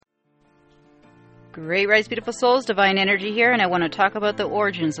Great Rise Beautiful Souls, Divine Energy here, and I want to talk about the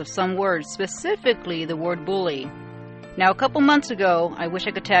origins of some words, specifically the word bully. Now, a couple months ago, I wish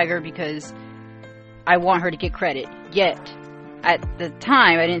I could tag her because I want her to get credit. Yet, at the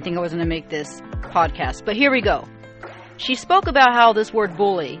time, I didn't think I was going to make this podcast. But here we go. She spoke about how this word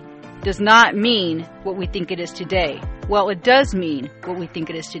bully does not mean what we think it is today. Well, it does mean what we think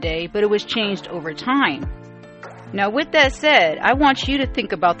it is today, but it was changed over time. Now, with that said, I want you to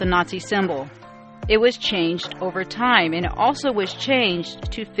think about the Nazi symbol. It was changed over time, and it also was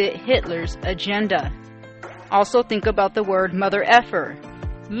changed to fit Hitler's agenda. Also think about the word mother effer.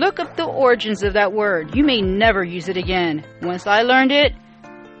 Look up the origins of that word. You may never use it again. Once I learned it,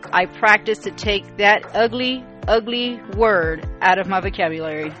 I practiced to take that ugly, ugly word out of my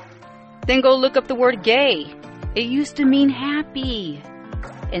vocabulary. Then go look up the word gay. It used to mean happy.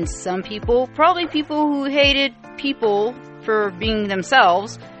 And some people, probably people who hated people for being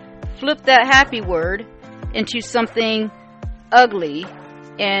themselves, flip that happy word into something ugly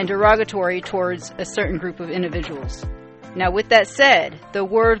and derogatory towards a certain group of individuals. Now, with that said, the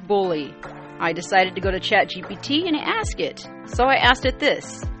word bully, I decided to go to ChatGPT and ask it. So I asked it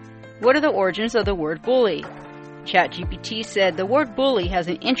this: what are the origins of the word bully? ChatGPT said the word bully has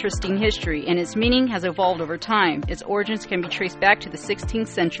an interesting history and its meaning has evolved over time. Its origins can be traced back to the 16th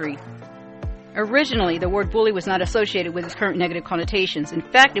century. Originally, the word bully was not associated with its current negative connotations. In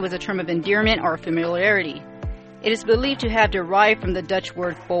fact, it was a term of endearment or familiarity. It is believed to have derived from the Dutch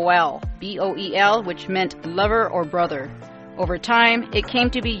word boel, B-O-E-L, which meant lover or brother. Over time, it came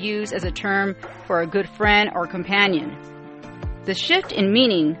to be used as a term for a good friend or companion. The shift in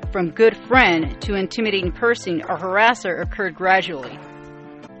meaning from good friend to intimidating person or harasser occurred gradually.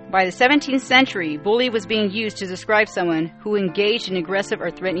 By the 17th century, bully was being used to describe someone who engaged in aggressive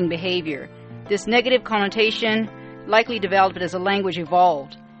or threatening behavior. This negative connotation likely developed as the language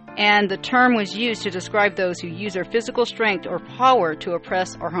evolved, and the term was used to describe those who use their physical strength or power to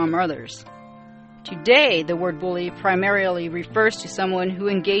oppress or harm others. Today, the word bully primarily refers to someone who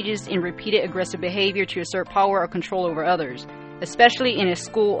engages in repeated aggressive behavior to assert power or control over others, especially in a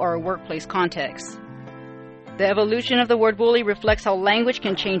school or a workplace context. The evolution of the word bully reflects how language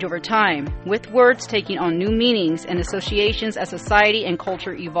can change over time, with words taking on new meanings and associations as society and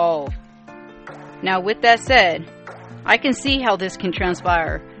culture evolve. Now, with that said, I can see how this can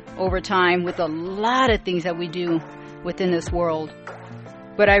transpire over time with a lot of things that we do within this world.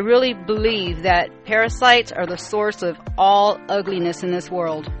 But I really believe that parasites are the source of all ugliness in this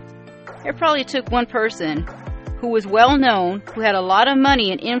world. It probably took one person who was well known, who had a lot of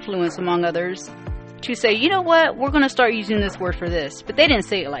money and influence among others, to say, you know what, we're going to start using this word for this. But they didn't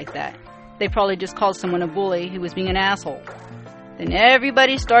say it like that. They probably just called someone a bully who was being an asshole. Then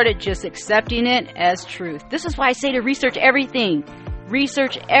everybody started just accepting it as truth. This is why I say to research everything.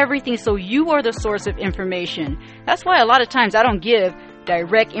 Research everything so you are the source of information. That's why a lot of times I don't give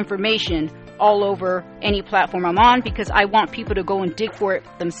direct information all over any platform I'm on, because I want people to go and dig for it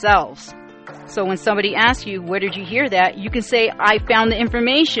themselves. So when somebody asks you, where did you hear that? You can say, I found the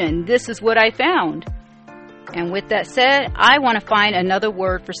information. This is what I found. And with that said, I want to find another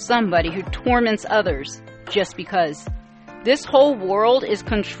word for somebody who torments others just because. This whole world is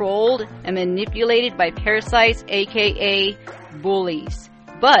controlled and manipulated by parasites, aka bullies.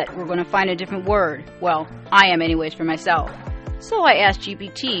 But we're going to find a different word. Well, I am anyways for myself. So I asked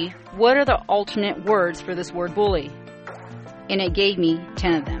GPT, what are the alternate words for this word bully? And it gave me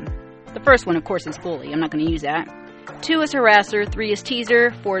 10 of them. The first one, of course, is bully. I'm not going to use that. 2 is harasser, 3 is teaser,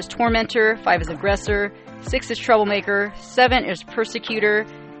 4 is tormentor, 5 is aggressor, 6 is troublemaker, 7 is persecutor,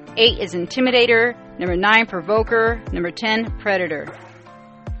 8 is intimidator, number 9, provoker, number 10, predator.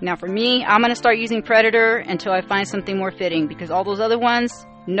 Now for me, I'm going to start using predator until I find something more fitting, because all those other ones,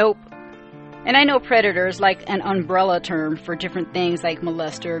 nope. And I know predator is like an umbrella term for different things like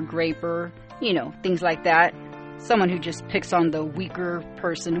molester, graper, things like that. Someone who just picks on the weaker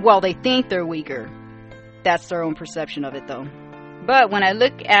person. Well, they think they're weaker. That's their own perception of it, though. But when I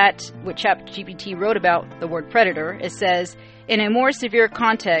look at what ChatGPT wrote about the word predator, it says, in a more severe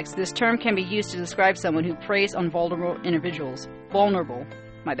context, this term can be used to describe someone who preys on vulnerable individuals. Vulnerable,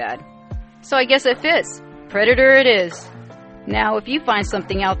 my bad. So I guess it fits. Predator it is. Now, if you find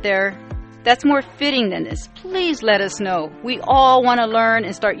something out there that's more fitting than this, please let us know. We all want to learn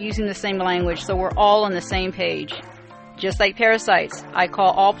and start using the same language so we're all on the same page. Just like parasites, I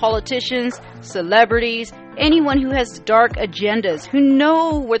call all politicians, celebrities, anyone who has dark agendas, who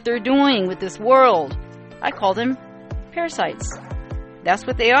know what they're doing with this world, I call them parasites. That's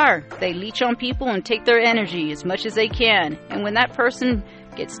what they are. They leech on people and take their energy as much as they can. And when that person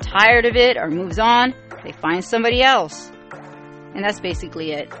gets tired of it or moves on, they find somebody else. And that's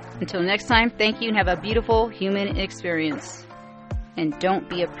basically it. Until next time, thank you and have a beautiful human experience. And don't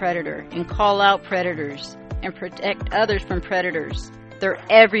be a predator, and call out predators, and protect others from predators. They're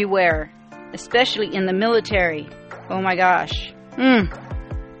everywhere, especially in the military. Oh my gosh.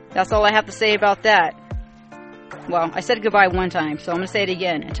 That's all I have to say about that. Well, I said goodbye one time, so I'm going to say it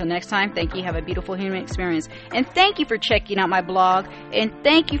again. Until next time, thank you. Have a beautiful human experience. And thank you for checking out my blog. And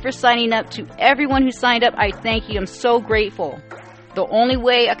thank you for signing up. To everyone who signed up, I thank you. I'm so grateful. The only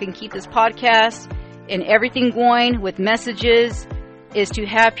way I can keep this podcast and everything going with messages is to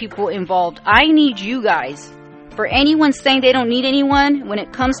have people involved. I need you guys. For anyone saying they don't need anyone, when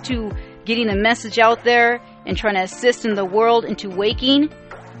it comes to getting a message out there and trying to assist in the world into waking,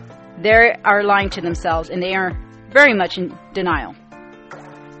 they are lying to themselves, and they are very much in denial.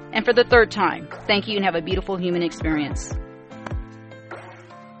 And for the third time, thank you and have a beautiful human experience.